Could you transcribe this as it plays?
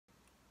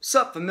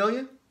Sup,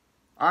 familiar?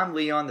 I'm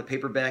Leon, the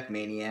Paperback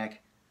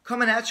Maniac,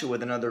 coming at you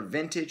with another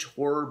vintage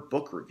horror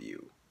book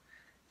review.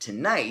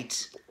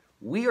 Tonight,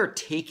 we are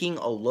taking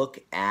a look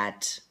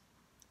at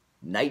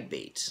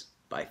Nightbait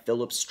by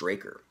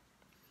Straker.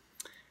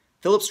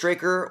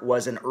 Straker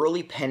was an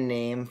early pen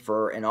name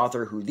for an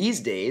author who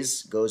these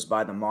days goes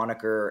by the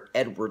moniker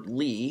Edward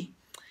Lee.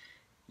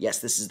 Yes,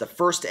 this is the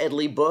first Ed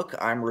Lee book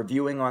I'm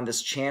reviewing on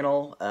this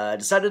channel.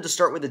 Decided to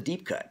start with a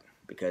deep cut,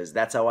 because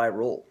that's how I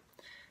roll.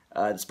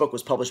 This book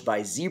was published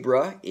by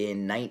Zebra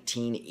in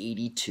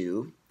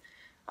 1982.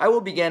 I will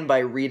begin by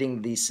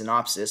reading the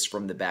synopsis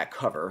from the back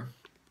cover.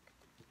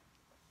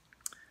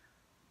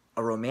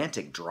 A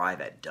romantic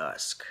drive at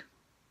dusk.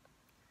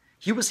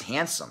 He was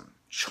handsome,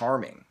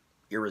 charming,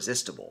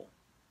 irresistible.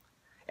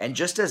 And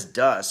just as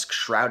dusk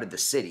shrouded the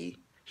city,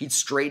 he'd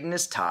straighten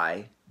his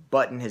tie,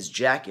 button his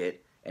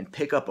jacket, and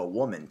pick up a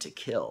woman to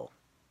kill.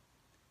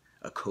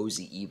 A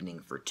cozy evening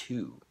for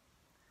two.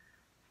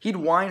 He'd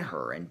wine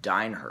her and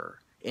dine her,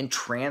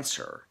 entrance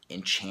her,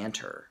 enchant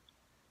her.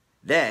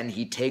 Then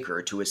he'd take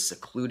her to his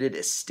secluded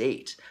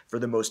estate for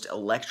the most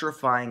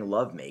electrifying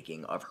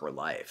lovemaking of her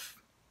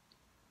life.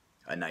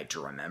 A night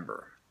to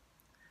remember.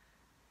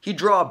 He'd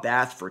draw a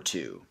bath for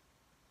two,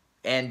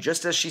 and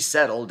just as she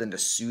settled into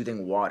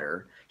soothing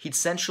water, he'd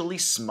sensually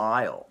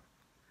smile.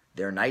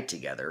 Their night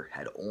together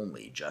had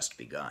only just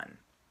begun.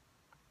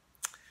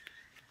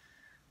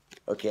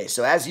 Okay,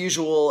 so as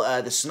usual,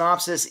 the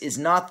synopsis is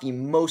not the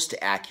most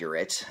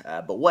accurate,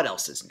 but what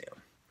else is new?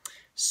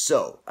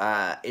 So,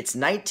 it's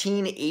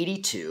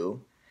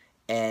 1982,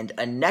 and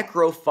a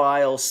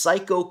necrophile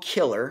psycho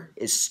killer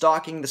is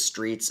stalking the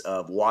streets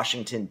of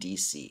Washington,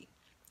 D.C.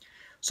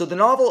 So the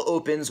novel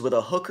opens with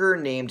a hooker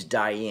named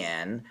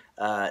Diane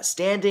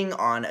standing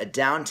on a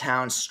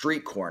downtown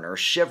street corner,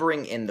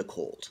 shivering in the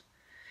cold.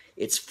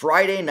 It's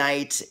Friday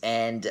night,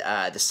 and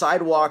the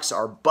sidewalks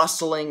are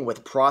bustling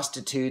with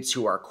prostitutes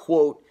who are,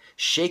 quote,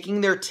 shaking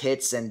their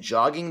tits and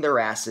jogging their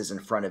asses in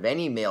front of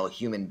any male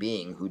human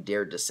being who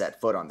dared to set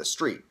foot on the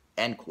street,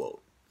 end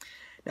quote.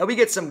 Now, we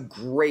get some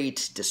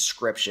great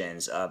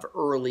descriptions of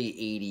early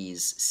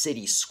 80s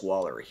city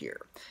squalor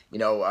here. You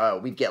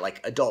know, we get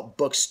like adult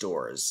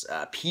bookstores,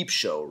 peep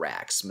show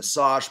racks,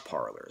 massage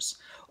parlors,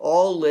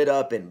 all lit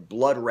up in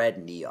blood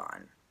red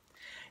neon.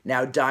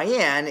 Now,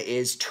 Diane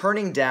is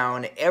turning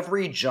down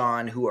every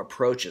John who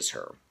approaches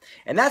her.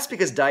 And that's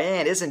because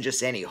Diane isn't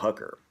just any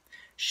hooker.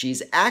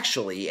 She's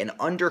actually an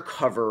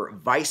undercover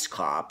vice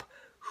cop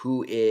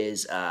who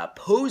is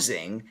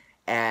posing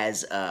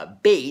as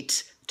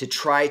bait to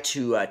try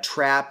to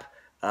trap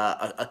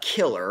a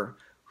killer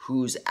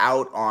who's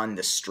out on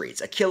the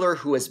streets. A killer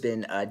who has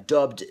been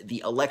dubbed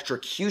the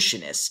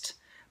electrocutionist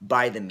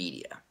by the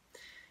media.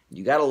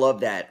 You gotta love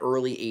that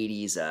early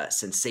 80s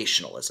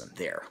sensationalism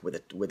there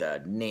with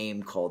a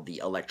name called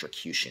the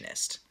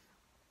electrocutionist.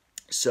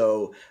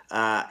 So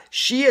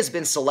she has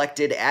been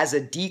selected as a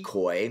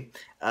decoy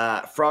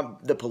from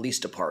the police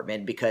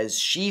department because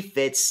she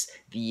fits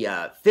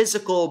the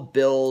physical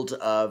build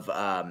of,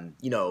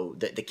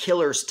 the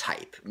killer's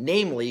type.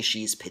 Namely,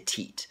 she's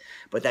petite.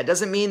 But that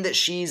doesn't mean that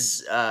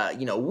she's,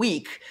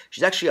 weak.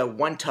 She's actually a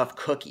one tough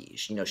cookie.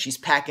 She's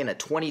packing a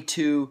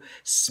 .22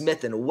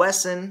 Smith &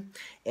 Wesson,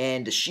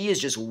 and she is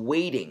just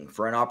waiting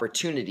for an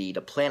opportunity to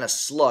plant a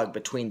slug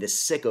between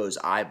this sicko's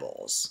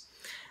eyeballs.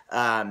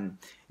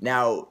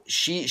 Now,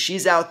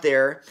 she's out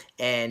there,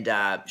 and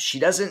she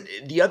doesn't...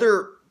 The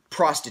other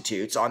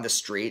prostitutes on the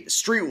street,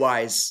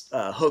 streetwise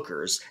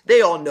hookers,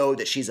 they all know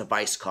that she's a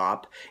vice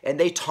cop, and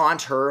they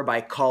taunt her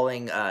by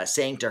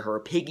saying to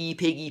her, "Piggy,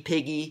 piggy,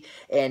 piggy,"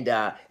 and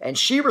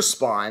she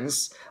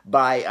responds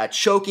by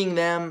choking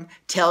them,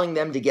 telling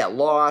them to get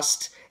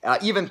lost,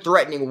 even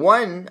threatening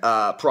one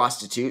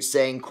prostitute,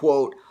 saying,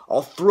 quote,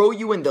 "I'll throw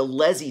you in the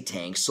Leslie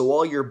tank so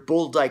all your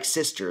bull dyke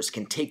sisters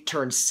can take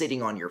turns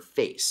sitting on your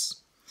face."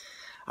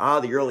 Ah,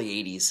 the early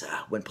 80s,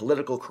 when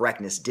political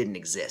correctness didn't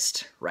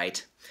exist,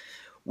 right?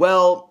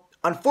 Well,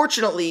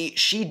 unfortunately,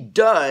 she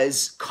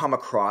does come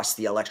across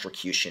the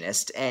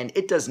electrocutionist, and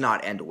it does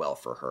not end well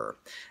for her.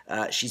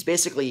 She's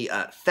basically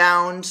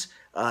found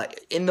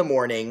in the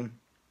morning,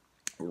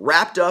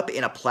 wrapped up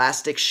in a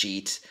plastic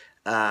sheet.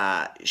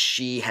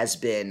 She has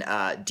been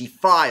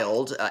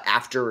defiled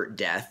after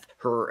death.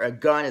 Her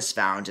gun is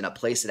found in a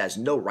place that has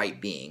no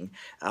right being,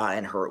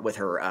 and with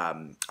her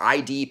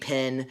ID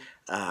pin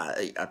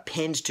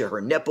pinned to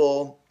her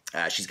nipple.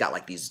 She's got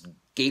like these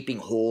gaping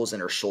holes in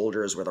her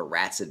shoulders where the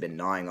rats had been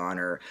gnawing on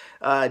her.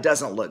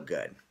 Doesn't look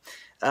good.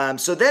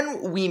 So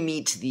then we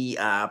meet the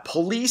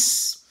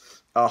police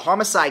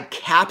homicide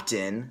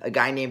captain, a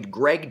guy named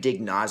Greg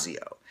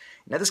Dignazio.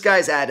 Now, this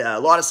guy's had a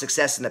lot of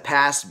success in the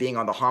past, being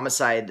on the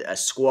homicide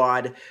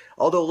squad.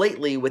 Although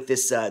lately, with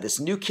this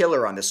new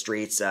killer on the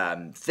streets,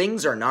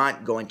 things are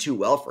not going too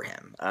well for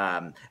him.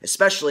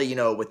 Especially,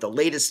 with the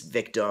latest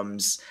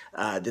victims,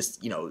 this,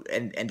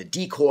 and the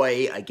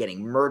decoy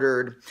getting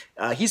murdered.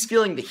 He's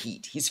feeling the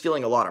heat. He's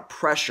feeling a lot of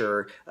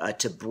pressure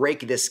to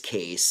break this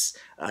case.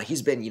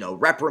 He's been,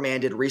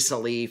 reprimanded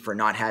recently for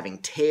not having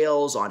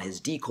tails on his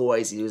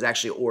decoys. He was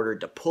actually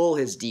ordered to pull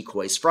his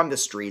decoys from the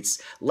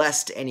streets,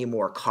 lest any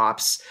more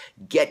cops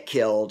get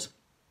killed.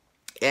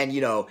 And,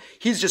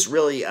 he's just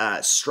really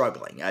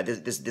struggling.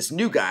 This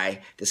new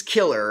guy, this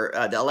killer,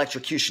 the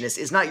electrocutionist,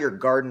 is not your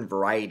garden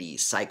variety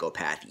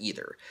psychopath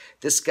either.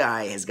 This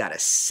guy has got a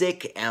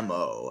sick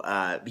MO.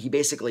 He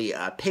basically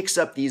picks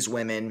up these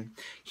women.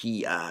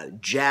 He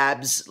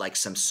jabs like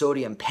some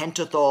sodium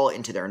pentothal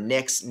into their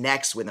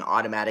necks with an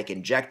automatic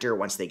injector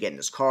once they get in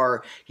his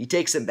car. He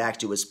takes them back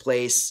to his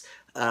place.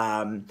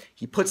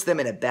 He puts them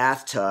in a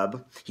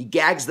bathtub. He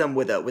gags them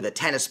with a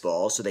tennis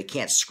ball so they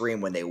can't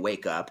scream when they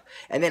wake up.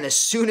 And then as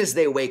soon as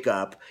they wake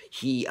up,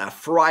 he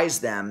fries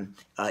them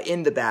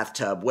in the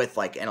bathtub with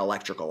like an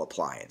electrical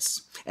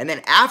appliance. And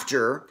then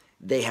after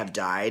they have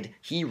died,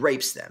 he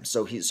rapes them.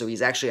 So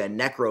he's actually a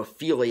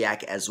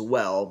necrophiliac as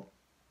well.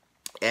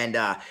 And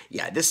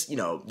this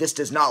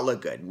does not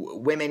look good.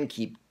 Women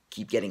keep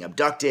getting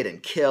abducted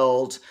and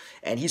killed,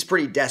 and he's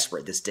pretty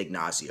desperate, this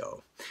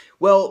D'Ignazio.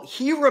 Well,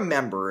 he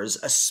remembers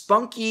a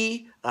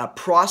spunky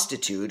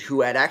prostitute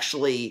who had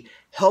actually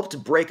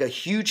helped break a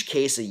huge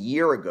case a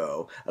year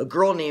ago, a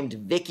girl named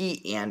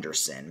Vicki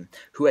Anderson,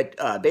 who had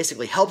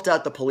basically helped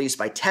out the police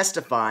by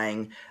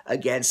testifying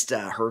against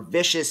her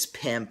vicious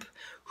pimp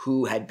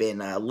who had been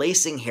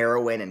lacing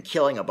heroin and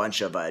killing a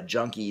bunch of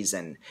junkies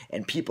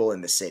and people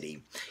in the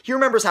city. He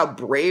remembers how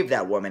brave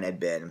that woman had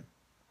been.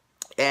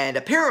 And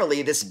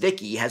apparently this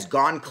Vicky has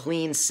gone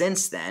clean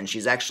since then.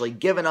 She's actually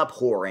given up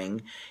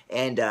whoring,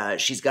 and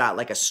she's got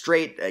like a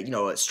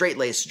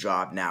straight-laced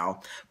job now.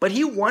 But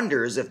he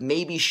wonders if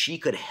maybe she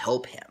could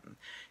help him.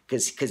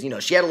 Because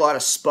she had a lot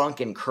of spunk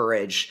and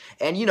courage.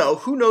 And,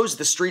 who knows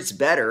the streets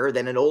better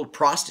than an old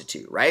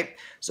prostitute, right?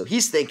 So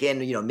he's thinking,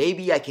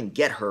 maybe I can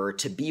get her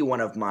to be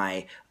one of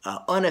my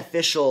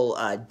unofficial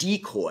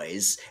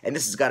decoys. And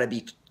this has got to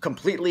be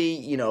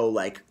completely,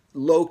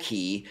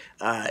 low-key.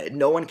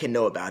 No one can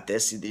know about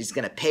this. He's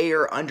going to pay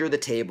her under the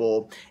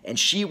table, and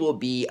she will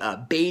be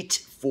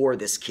bait for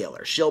this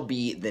killer. She'll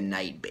be the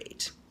night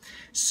bait.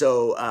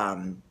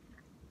 So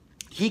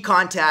he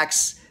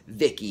contacts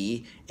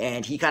Vicky,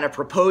 and he kind of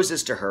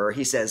proposes to her.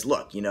 He says,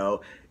 look,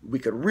 we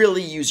could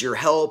really use your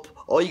help.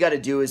 All you got to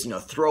do is,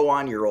 throw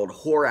on your old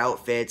whore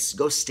outfits,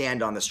 go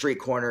stand on the street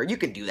corner. You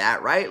can do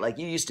that, right? Like,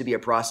 you used to be a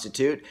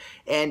prostitute.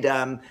 And,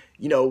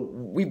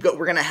 we're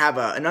going to have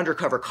an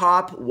undercover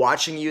cop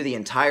watching you the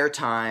entire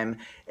time,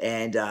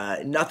 and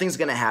nothing's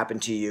going to happen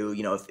to you.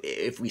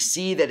 If we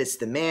see that it's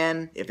the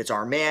man, if it's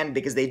our man,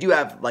 because they do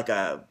have like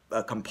a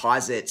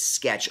composite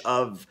sketch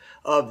of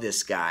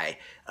this guy,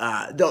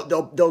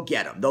 they'll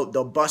get him.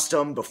 They'll bust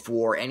him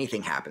before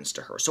anything happens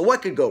to her. So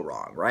what could go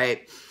wrong,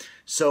 right?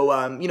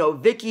 So,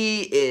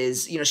 Vicky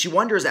is, she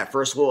wonders at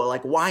first, well,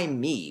 like, why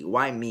me?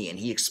 Why me? And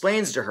he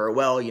explains to her,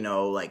 well,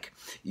 like,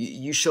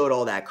 you showed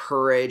all that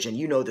courage and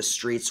you know the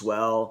streets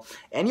well.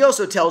 And he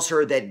also tells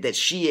her that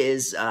she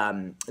is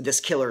this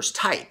killer's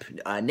type,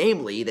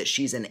 namely that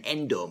she's an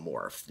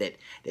endomorph,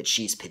 that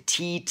she's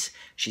petite,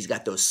 she's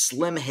got those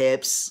slim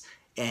hips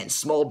and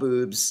small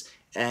boobs.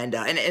 And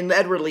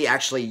Edward Lee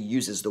actually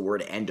uses the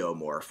word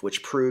endomorph,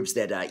 which proves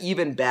that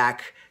even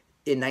back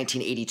in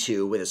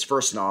 1982, with his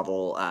first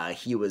novel,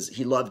 he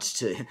loved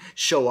to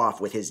show off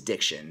with his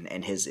diction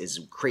and his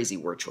crazy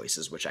word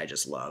choices, which I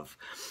just love.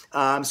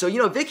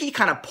 So Vicky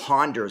kind of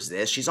ponders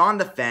this. She's on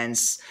the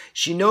fence.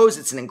 She knows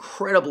it's an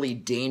incredibly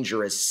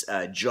dangerous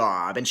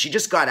job, and she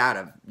just got out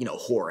of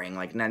whoring.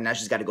 Like now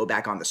she's got to go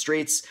back on the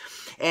streets,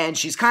 and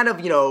she's kind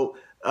of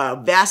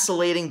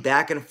vacillating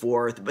back and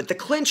forth. But the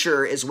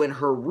clincher is when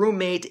her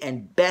roommate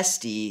and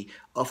bestie,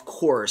 of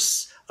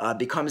course,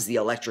 becomes the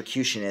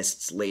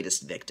electrocutionist's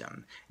latest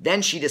victim.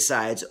 Then she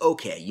decides,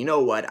 okay, you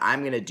know what? I'm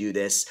going to do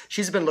this.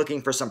 She's been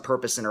looking for some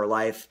purpose in her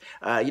life.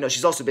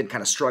 She's also been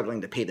kind of struggling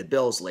to pay the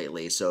bills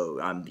lately. So,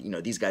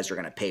 these guys are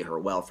going to pay her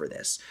well for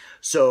this.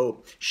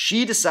 So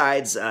she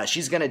decides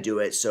she's going to do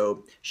it.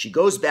 So she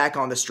goes back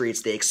on the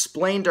streets. They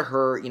explain to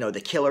her, the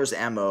killer's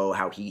MO,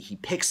 how he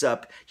picks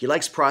up, he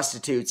likes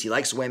prostitutes, he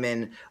likes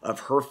women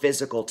of her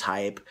physical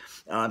type.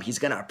 He's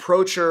going to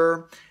approach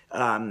her.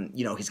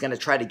 He's going to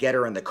try to get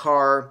her in the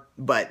car,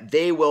 but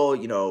they will,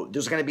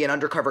 there's going to be an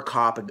undercover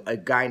cop, a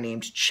guy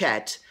named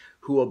Chet,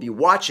 who will be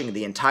watching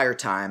the entire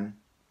time.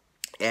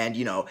 And,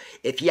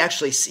 if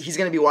he's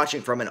going to be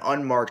watching from an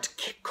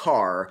unmarked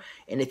car.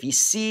 And if he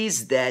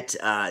sees that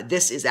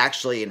this is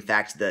actually, in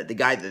fact, the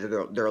guy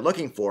that they're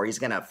looking for, he's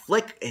going to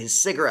flick his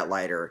cigarette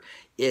lighter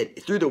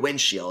through the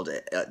windshield,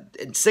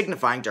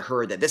 signifying to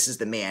her that this is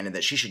the man and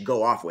that she should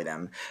go off with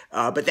him.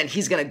 But then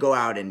he's going to go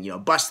out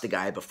and, bust the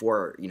guy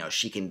before,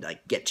 she can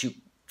get too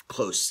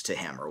close to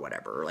him or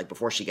whatever, like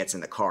before she gets in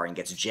the car and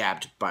gets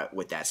jabbed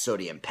with that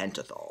sodium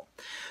pentothal.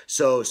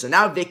 So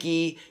now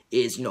Vicky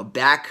is,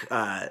 back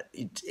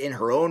in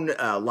her own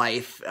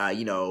life,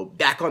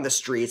 back on the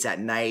streets at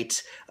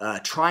night,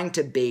 trying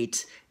to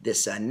bait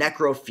this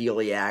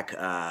necrophiliac,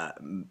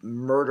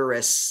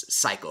 murderous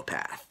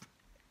psychopath.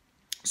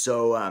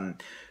 So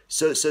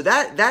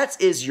that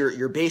is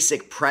your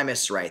basic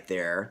premise right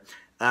there.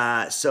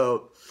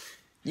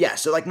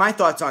 So like my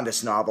thoughts on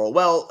this novel.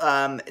 Well,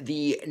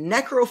 the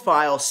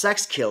necrophile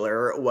sex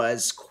killer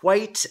was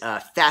quite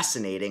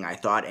fascinating, I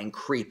thought, and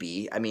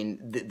creepy. I mean,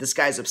 this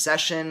guy's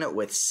obsession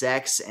with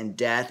sex and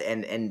death,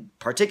 and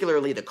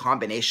particularly the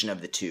combination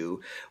of the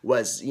two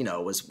was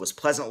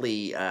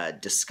pleasantly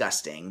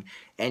disgusting.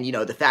 And,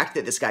 the fact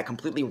that this guy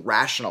completely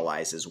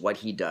rationalizes what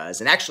he does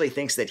and actually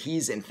thinks that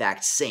he's in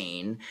fact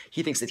sane,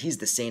 he thinks that he's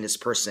the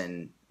sanest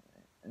person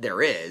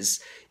there is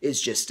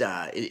just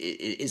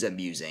is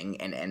amusing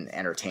and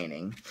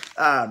entertaining.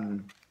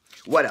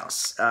 What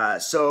else?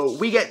 So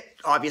we get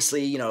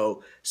obviously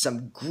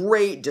some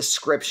great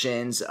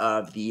descriptions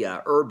of the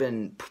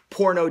urban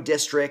porno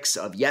districts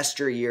of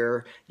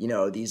yesteryear.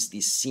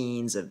 These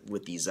scenes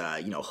with these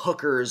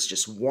hookers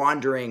just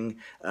wandering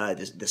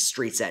the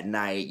streets at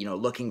night.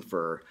 Looking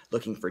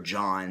for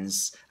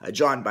Johns.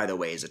 John, by the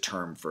way, is a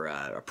term for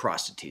a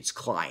prostitute's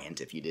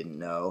client, if you didn't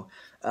know.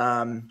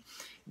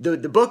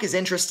 The book is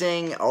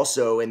interesting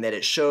also in that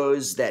it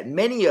shows that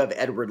many of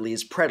Edward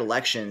Lee's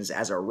predilections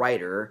as a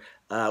writer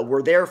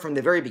were there from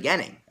the very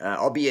beginning,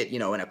 albeit,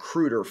 in a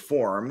cruder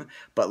form.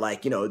 But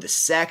the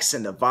sex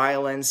and the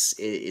violence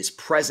is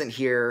present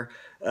here,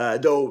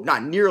 though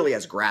not nearly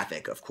as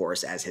graphic, of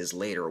course, as his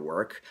later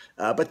work.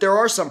 But there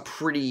are some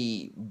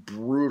pretty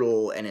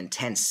brutal and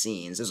intense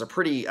scenes. There's a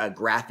pretty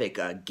graphic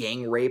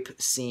gang rape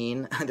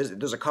scene.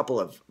 There's a couple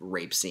of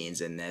rape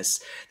scenes in this.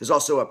 There's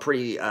also a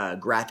pretty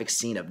graphic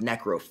scene of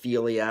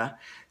necrophilia.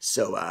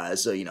 So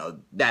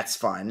that's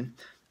fun.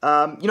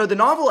 The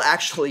novel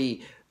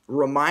actually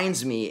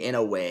reminds me in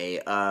a way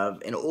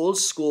of an old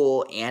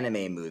school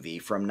anime movie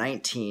from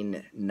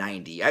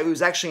 1990. It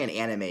was actually an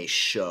anime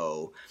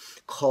show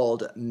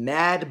called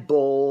Mad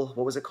Bull.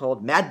 What was it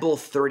called? Mad Bull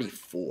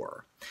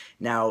 34.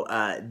 Now,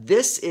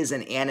 this is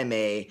an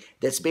anime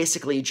that's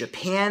basically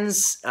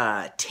Japan's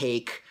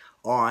take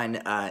on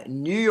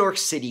New York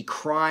City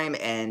crime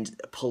and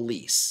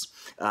police,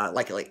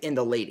 like in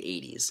the late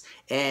 80s.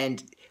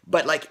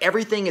 But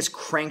everything is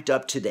cranked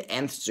up to the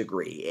nth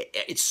degree.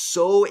 It's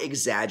so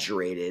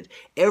exaggerated.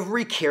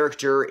 Every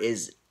character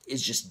is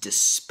just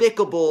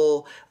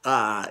despicable.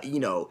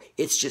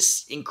 It's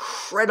just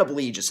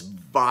incredibly just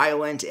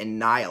violent and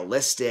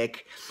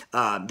nihilistic.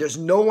 There's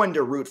no one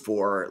to root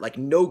for,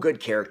 no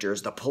good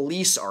characters. The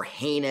police are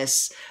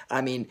heinous.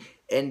 I mean,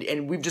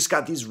 and we've just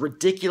got these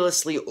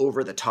ridiculously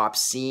over the top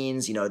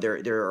scenes.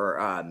 There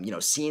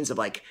are scenes of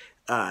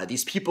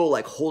these people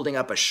holding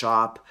up a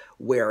shop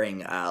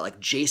wearing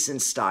Jason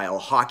style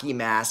hockey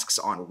masks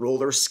on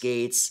roller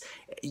skates,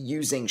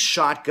 using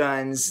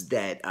shotguns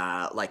that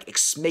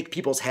make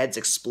people's heads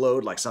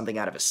explode like something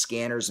out of a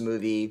Scanners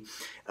movie.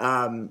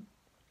 And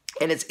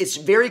it's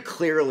very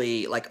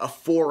clearly a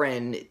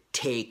foreign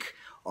take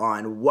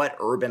on what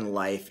urban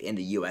life in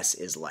the U.S.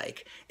 is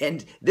like.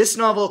 And this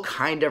novel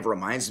kind of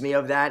reminds me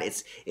of that.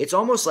 It's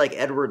almost like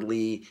Edward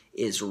Lee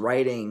is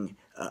writing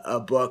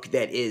a book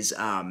that is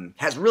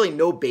has really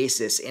no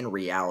basis in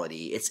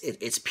reality.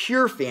 It's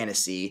pure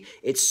fantasy.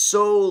 It's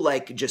so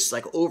just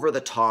over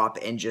the top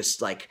and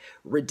just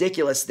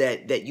ridiculous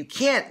that you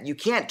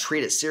can't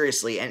treat it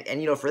seriously.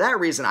 And for that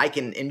reason, I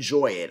can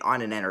enjoy it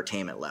on an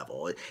entertainment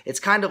level.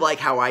 It's kind of like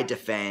how I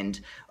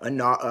defend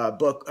a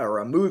book or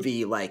a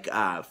movie like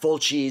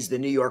Fulci's The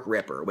New York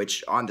Ripper,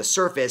 which on the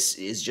surface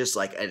is just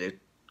an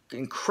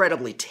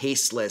incredibly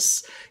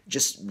tasteless,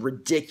 just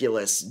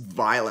ridiculous,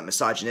 violent,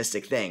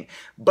 misogynistic thing.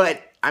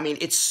 But I mean,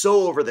 it's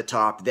so over the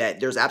top that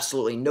there's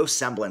absolutely no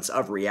semblance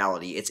of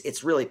reality.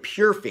 It's really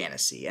pure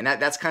fantasy. And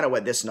that's kind of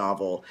what this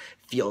novel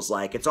feels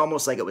like. It's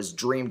almost like it was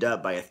dreamed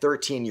up by a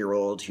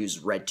 13-year-old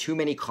who's read too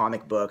many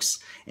comic books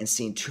and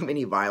seen too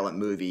many violent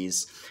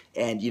movies.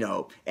 And,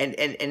 and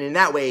in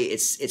that way,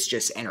 it's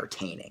just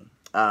entertaining.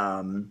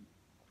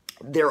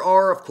 There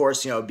are, of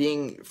course,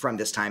 being from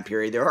this time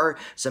period, there are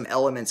some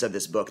elements of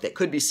this book that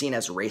could be seen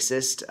as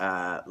racist,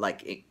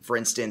 for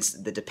instance,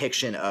 the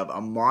depiction of a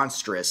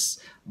monstrous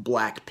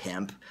black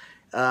pimp.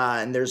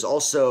 And there's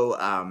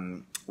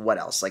also, what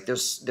else?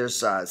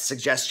 There's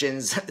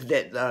suggestions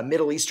that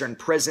Middle Eastern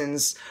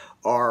prisons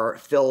are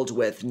filled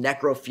with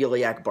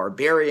necrophiliac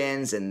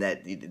barbarians, and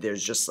that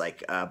there's just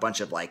a bunch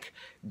of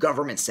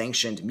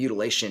government-sanctioned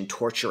mutilation,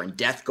 torture, and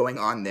death going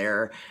on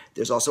there.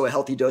 There's also a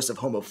healthy dose of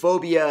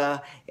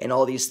homophobia and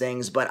all these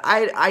things. But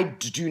I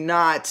do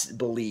not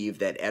believe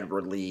that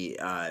Edward Lee,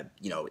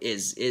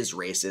 is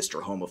racist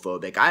or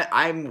homophobic.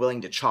 I'm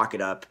willing to chalk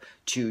it up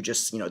to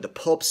just, the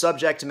pulp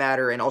subject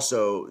matter and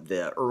also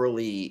the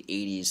early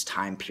 80s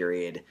time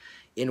period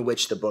in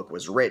which the book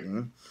was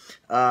written.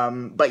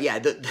 But yeah,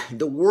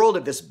 the world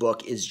of this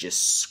book is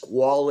just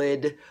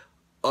squalid,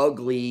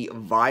 ugly,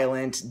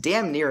 violent,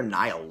 damn near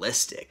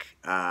nihilistic.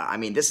 I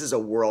mean, this is a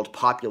world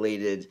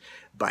populated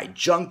by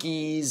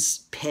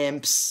junkies,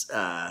 pimps,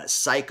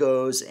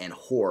 psychos, and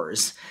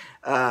whores.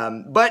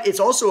 But it's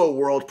also a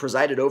world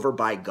presided over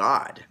by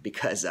God,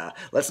 because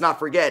let's not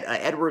forget,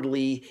 Edward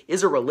Lee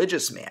is a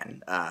religious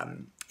man.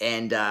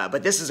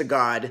 But this is a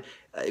God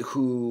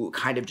who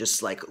kind of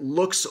just like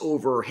looks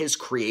over his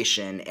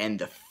creation and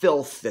the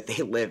filth that they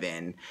live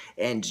in,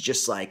 and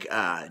just like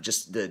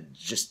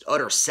just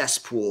utter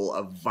cesspool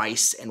of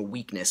vice and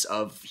weakness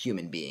of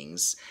human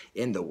beings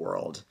in the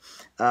world.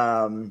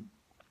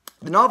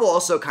 The novel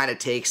also kind of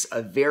takes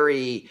a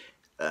very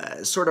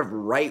sort of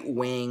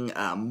right-wing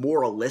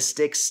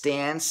moralistic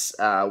stance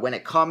when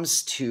it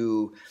comes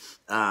to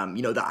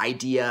the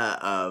idea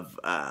of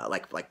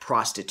like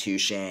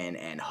prostitution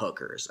and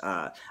hookers.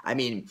 I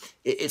mean,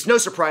 it's no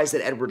surprise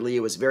that Edward Lee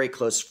was very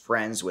close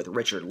friends with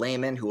Richard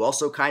Lehman, who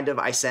also kind of,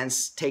 I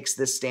sense, takes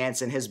this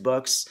stance in his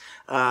books.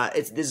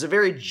 There's a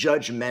very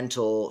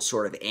judgmental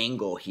sort of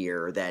angle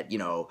here that,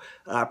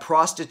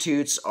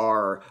 prostitutes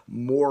are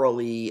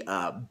morally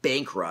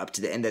bankrupt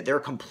and that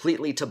they're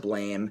completely to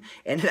blame.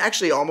 And it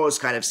actually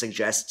almost kind of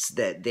suggests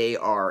that they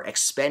are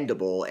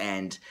expendable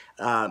and,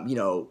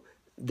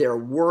 they're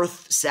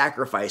worth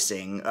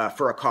sacrificing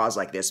for a cause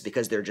like this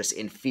because they're just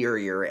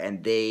inferior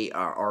and they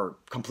are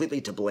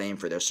completely to blame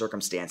for their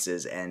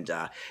circumstances. And,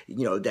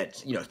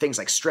 things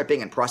like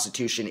stripping and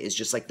prostitution is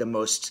just like the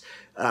most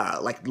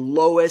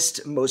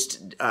lowest,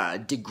 most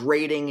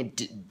degrading,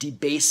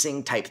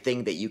 debasing type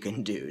thing that you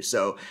can do.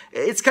 So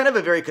it's kind of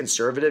a very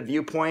conservative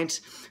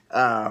viewpoint.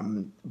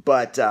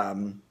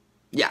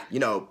 Yeah,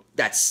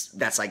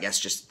 that's I guess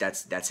just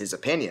that's his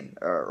opinion,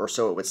 or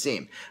so it would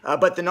seem.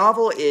 But the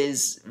novel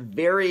is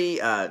very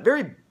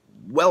very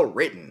well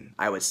written,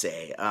 I would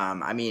say.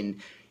 I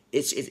mean,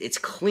 it's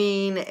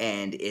clean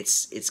and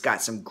it's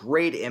got some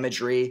great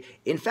imagery.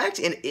 In fact,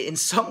 in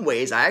some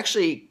ways, I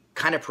actually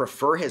kind of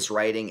prefer his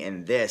writing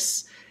in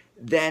this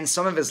than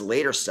some of his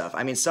later stuff.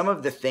 I mean, some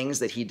of the things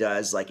that he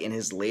does, like in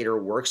his later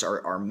works,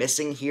 are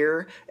missing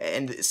here,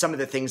 and some of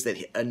the things that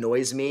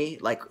annoys me,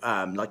 like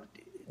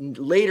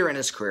later in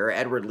his career,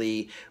 Edward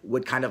Lee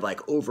would kind of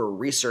like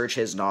over-research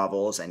his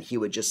novels, and he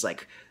would just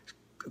like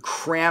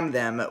cram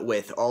them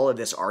with all of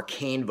this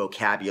arcane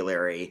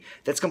vocabulary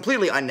that's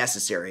completely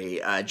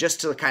unnecessary, just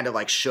to kind of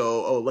like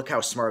show, oh, look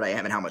how smart I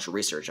am and how much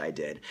research I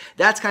did.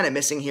 That's kind of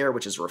missing here,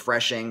 which is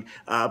refreshing,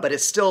 but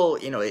it's still,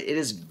 it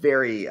is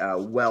very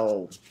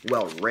well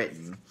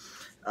written.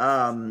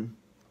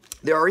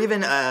 There are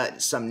even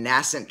some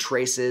nascent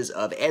traces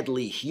of Ed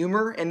Lee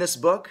humor in this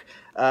book,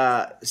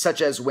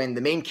 such as when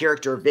the main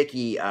character,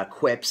 Vicky,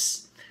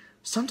 quips,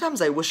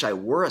 "Sometimes I wish I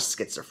were a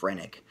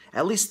schizophrenic.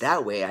 At least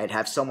that way I'd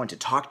have someone to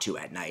talk to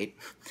at night."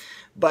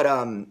 But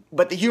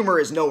the humor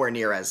is nowhere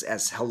near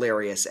as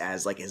hilarious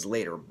as like his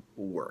later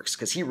works,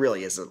 because he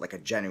really is like a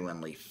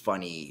genuinely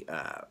funny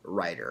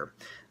writer.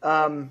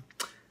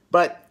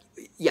 But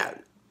yeah,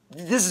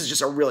 this is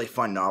just a really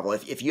fun novel.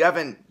 If you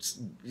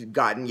haven't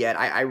gotten yet,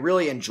 I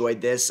really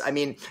enjoyed this. I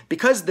mean,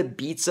 because the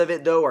beats of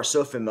it, though, are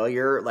so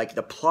familiar, like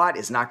the plot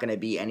is not going to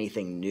be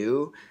anything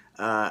new.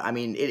 I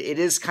mean, it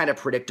is kind of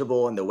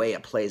predictable in the way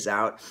it plays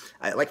out.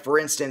 Like, for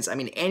instance, I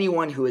mean,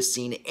 anyone who has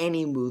seen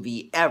any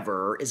movie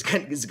ever is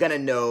gonna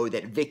know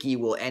that Vicky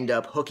will end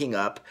up hooking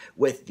up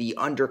with the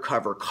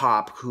undercover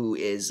cop who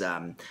is,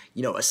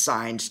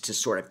 assigned to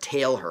sort of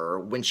tail her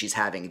when she's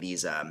having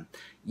these,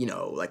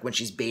 like when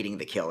she's baiting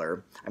the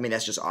killer. I mean,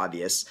 that's just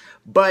obvious.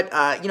 But,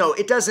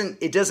 it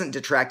doesn't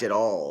detract at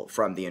all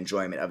from the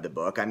enjoyment of the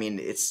book. I mean,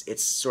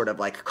 it's sort of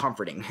like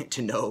comforting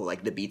to know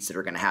like the beats that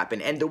are going to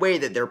happen, and the way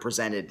that they're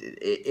presented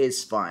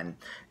is fun.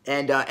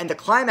 And the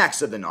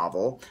climax of the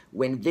novel,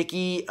 when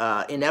Vicky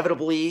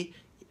inevitably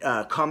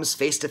comes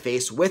face to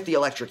face with the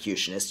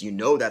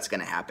electrocutionist, that's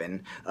going to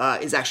happen,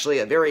 is actually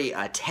a very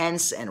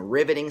tense and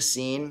riveting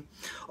scene.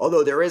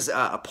 Although there is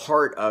a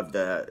part of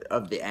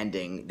the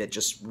ending that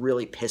just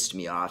really pissed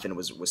me off and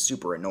was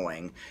super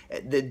annoying.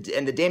 The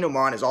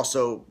denouement is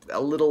also a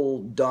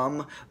little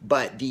dumb,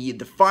 but the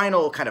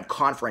final kind of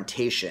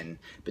confrontation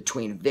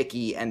between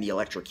Vicky and the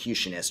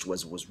electrocutionist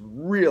was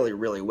really,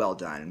 really well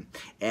done.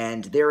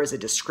 And there is a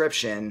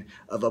description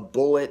of a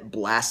bullet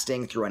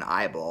blasting through an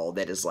eyeball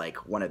that is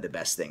like one of the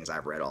best things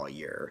I've read all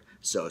year.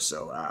 So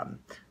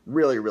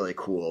really, really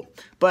cool.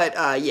 But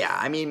yeah,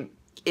 I mean,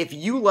 if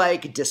you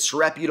like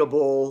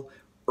disreputable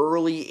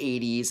early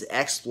 80s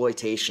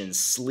exploitation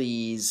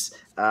sleaze,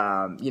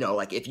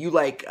 like if you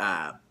like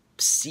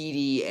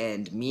seedy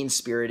and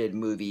mean-spirited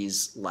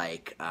movies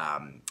like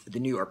The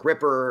New York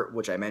Ripper,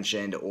 which I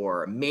mentioned,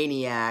 or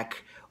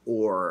Maniac,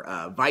 or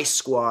Vice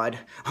Squad,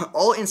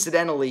 all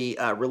incidentally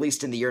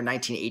released in the year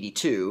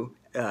 1982,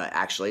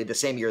 actually, the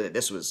same year that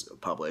this was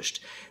published,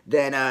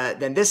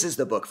 then this is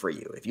the book for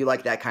you. If you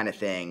like that kind of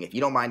thing, if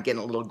you don't mind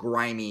getting a little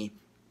grimy,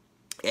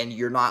 and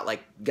you're not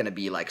like gonna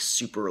be like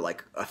super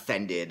like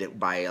offended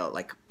by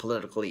like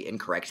politically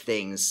incorrect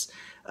things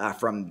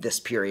from this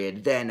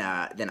period, then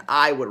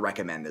I would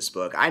recommend this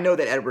book. I know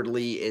that Edward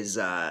Lee is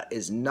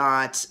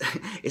not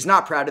is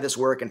not proud of this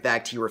work. In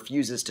fact, he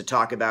refuses to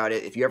talk about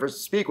it. If you ever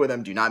speak with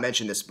him, do not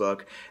mention this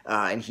book,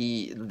 and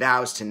he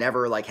vows to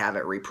never like have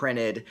it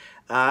reprinted.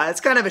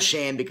 It's kind of a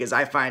shame because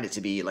I find it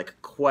to be like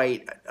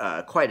quite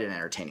an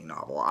entertaining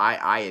novel.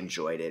 I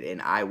enjoyed it,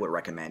 and I would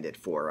recommend it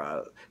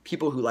for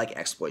people who like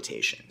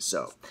exploitation.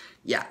 So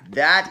yeah,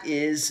 that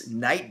is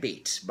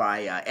Nightbait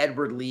by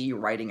Edward Lee,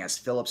 writing as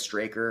Philip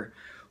Straker.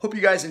 Hope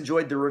you guys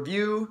enjoyed the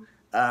review.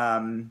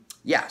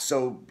 Yeah,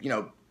 so, you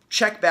know,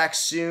 check back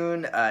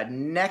soon.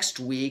 Next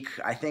week,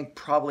 I think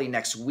probably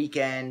next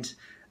weekend,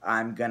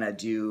 I'm going to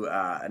do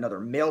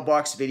another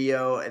mailbox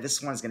video. This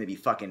one's going to be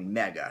fucking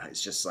mega.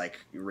 It's just, like,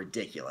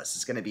 ridiculous.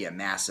 It's going to be a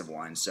massive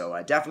one.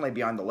 So definitely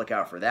be on the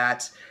lookout for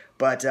that.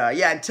 But,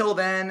 yeah, until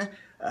then,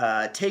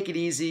 take it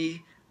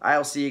easy.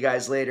 I'll see you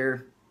guys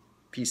later.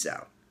 Peace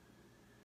out.